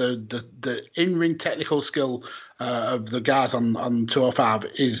 It's the in-ring technical skill of the guys on 205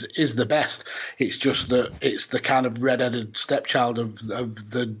 is the best. It's just that it's the kind of red-headed stepchild of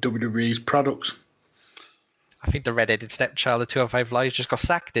the WWE's products. I think the red-headed stepchild of 205 Live just got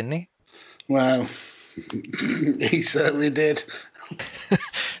sacked, didn't he? Well, he certainly did.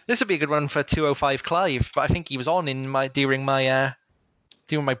 This would be a good one for 205 Clive, but I think he was on during my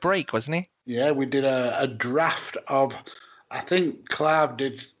break, wasn't he? Yeah, we did a draft of, I think Clive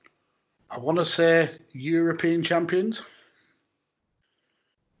did, I want to say, European champions.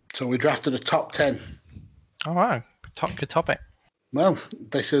 So we drafted a top 10. Oh, wow. Good topic. Well,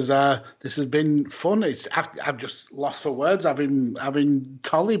 this has been fun. I've just lost for words having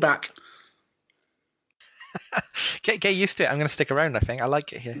Tolly back. Get used to it. I'm going to stick around, I think. I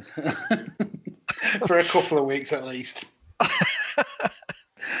like it here. For a couple of weeks at least.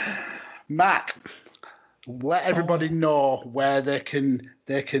 Matt, let everybody know where they can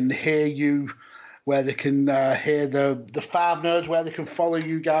hear you, where they can hear the Five Nerds, where they can follow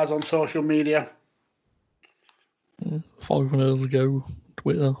you guys on social media. 5 years ago,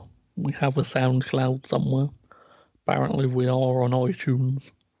 Twitter. We have a SoundCloud somewhere. Apparently we are on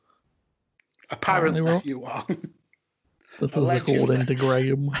iTunes. Apparently you are. This is according to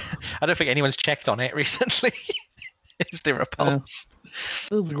Graham. I don't think anyone's checked on it recently. Is there a pulse?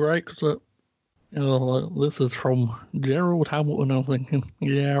 This is great because this is from Gerald Hamilton. I was thinking,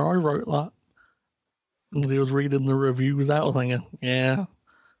 yeah, I wrote that. And he was reading the reviews out. I was thinking, yeah.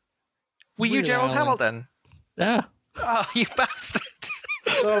 Were you Gerald Hamilton? Yeah. Oh, you bastard.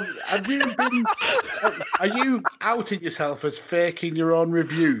 So, are you outing yourself as faking your own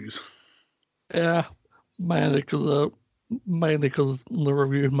reviews? Yeah, mainly because the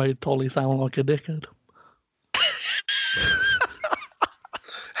review made Tolly sound like a dickhead.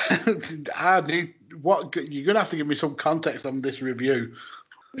 You're gonna have to give me some context on this review.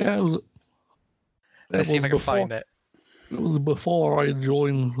 Yeah, Let's see if I can find it. It was before I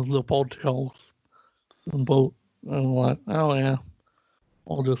joined the podcast, but I'm like, oh yeah,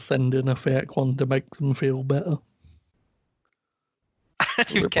 I'll just send in a fake one to make them feel better.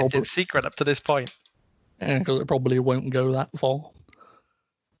 You've kept it secret up to this point. Yeah, because it probably won't go that far.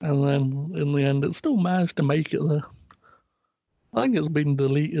 And then in the end, it still managed to make it there. I think it's been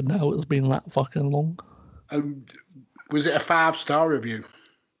deleted now. It's been that fucking long. Was it a 5-star review?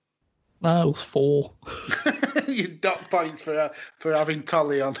 No, it was 4. You dock points for having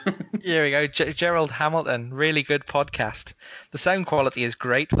Tolly on. Here we go. Gerald Hamilton, really good podcast. The sound quality is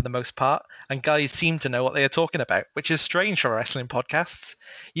great for the most part, and guys seem to know what they are talking about, which is strange for wrestling podcasts.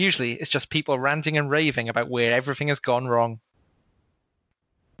 Usually, it's just people ranting and raving about where everything has gone wrong.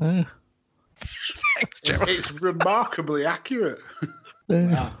 Yeah. Thanks, Gerald. It's remarkably accurate. Yeah.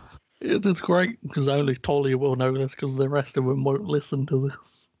 Wow. It is great because only Tolly will know this because the rest of them won't listen to this.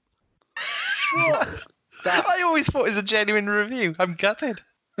 I always thought it was a genuine review. I'm gutted.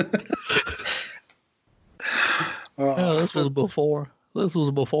 This was before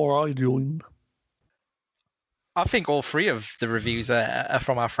I joined. I think all 3 of the reviews are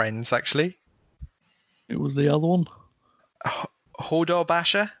from our friends, actually. It was the other one. Hodor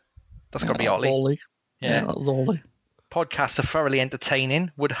Basher. That's got to be Ollie. Yeah, that was Ollie. Podcasts are thoroughly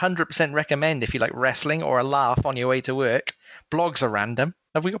entertaining. Would 100% recommend if you like wrestling or a laugh on your way to work. Blogs are random.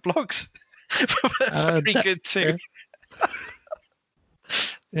 Have we got blogs? Very good too.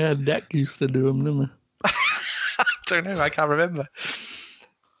 Yeah, Deck used to do them, didn't they? I don't know. I can't remember.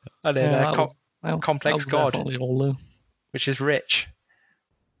 And then Complex God, which is Rich.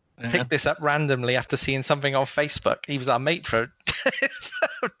 Yeah. Picked this up randomly after seeing something on Facebook. He was our mate for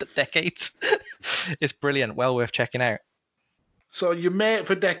decades. It's brilliant. Well worth checking out. So your mate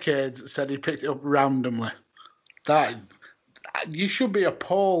for decades said he picked it up randomly. That you should be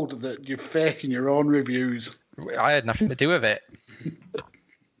appalled that you're faking your own reviews. I had nothing to do with it.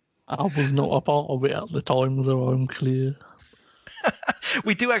 I was not a part of it at the time, so I'm clear.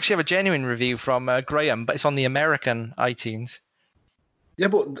 We do actually have a genuine review from Graham, but it's on the American iTunes. Yeah,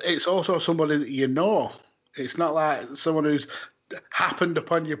 but it's also somebody that you know. It's not like someone who's happened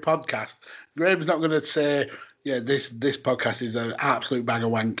upon your podcast. Graham's not going to say, yeah, this podcast is an absolute bag of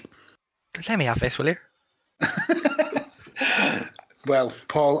wank. Let me have this, will you? Well,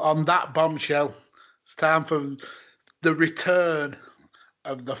 Paul, on that bombshell, it's time for the return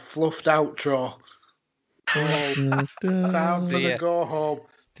of the fluffed outro. Time for the go home.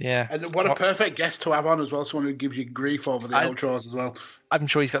 Yeah. And what a perfect guest to have on as well, someone who gives you grief over the outros as well. I'm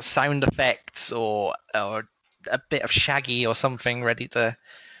sure he's got sound effects or a bit of Shaggy or something ready to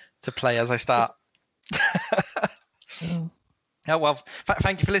play as I start. Oh, well,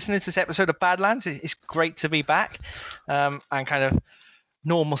 thank you for listening to this episode of Badlands. It's great to be back, and kind of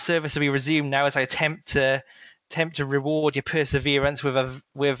normal service will be resumed now as I attempt to reward your perseverance with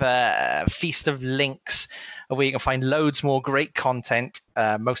a feast of links where you can find loads more great content,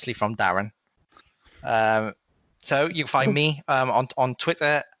 mostly from Darren. So you can find me on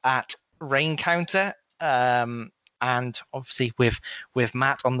Twitter at Raincounter, and obviously with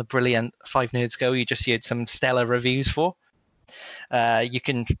Matt on the brilliant 5 Nerds Go, you just heard some stellar reviews for. You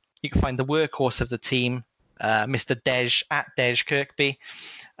can find the workhorse of the team, Mr. Dej at Dej Kirkby.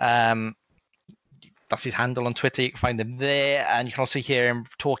 That's his handle on Twitter. You can find him there, and you can also hear him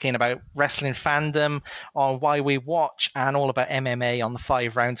talking about wrestling fandom on Why We Watch and all about MMA on the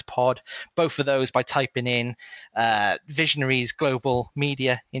 5 Rounds Pod. Both of those by typing in Visionaries Global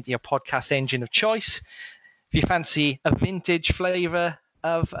Media into your podcast engine of choice. If you fancy a vintage flavor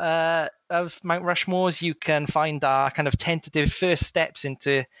of Mount Rushmore's, you can find our kind of tentative first steps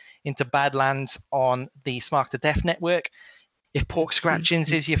into Badlands on the Smart to Death network. If pork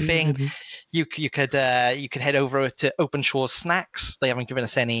scratchings is your thing, you could head over to Open Shores Snacks. They haven't given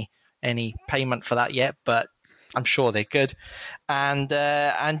us any payment for that yet, but I'm sure they're good. And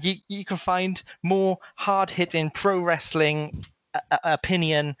you can find more hard-hitting pro wrestling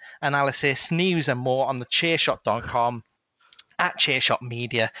opinion, analysis, news, and more on the Chairshot.com, at Chairshot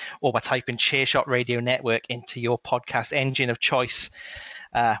Media, or by typing Chairshot Radio Network into your podcast engine of choice,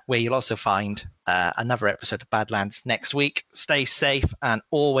 where you'll also find another episode of Badlands next week. Stay safe and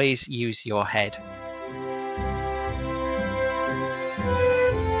always use your head.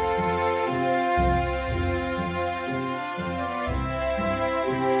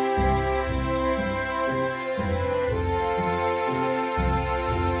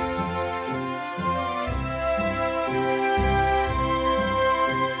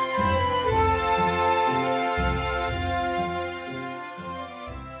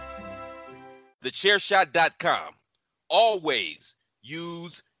 TheChairShot.com. Always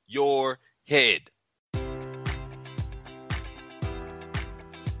use your head.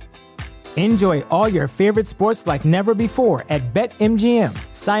 Enjoy all your favorite sports like never before at BetMGM.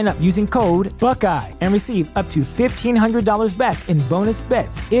 Sign up using code Buckeye and receive up to $1,500 back in bonus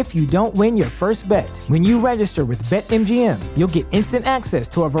bets if you don't win your first bet. When you register with BetMGM, you'll get instant access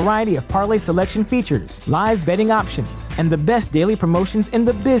to a variety of parlay selection features, live betting options, and the best daily promotions in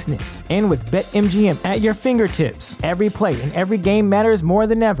the business. And with BetMGM at your fingertips, every play and every game matters more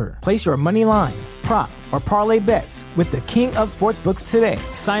than ever. Place your money line, prop, or parlay bets with the king of sportsbooks today.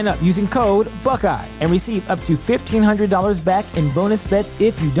 Sign up using code Buckeye and receive up to $1,500 back in bonus bets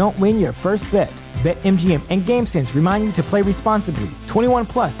if you don't win your first bet. BetMGM and GameSense remind you to play responsibly. 21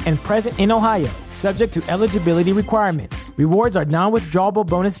 plus and present in Ohio, subject to eligibility requirements. Rewards are non-withdrawable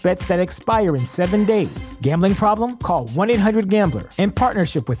bonus bets that expire in 7 days. Gambling problem? Call 1-800-GAMBLER in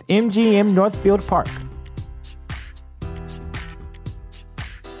partnership with MGM Northfield Park.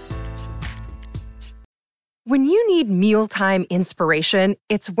 When you need mealtime inspiration,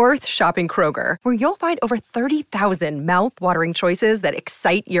 it's worth shopping Kroger, where you'll find over 30,000 mouth-watering choices that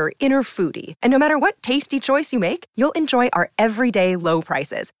excite your inner foodie. And no matter what tasty choice you make, you'll enjoy our everyday low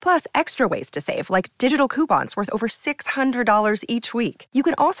prices, plus extra ways to save, like digital coupons worth over $600 each week. You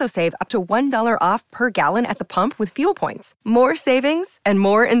can also save up to $1 off per gallon at the pump with fuel points. More savings and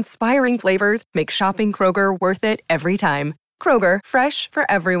more inspiring flavors make shopping Kroger worth it every time. Kroger, fresh for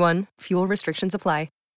everyone. Fuel restrictions apply.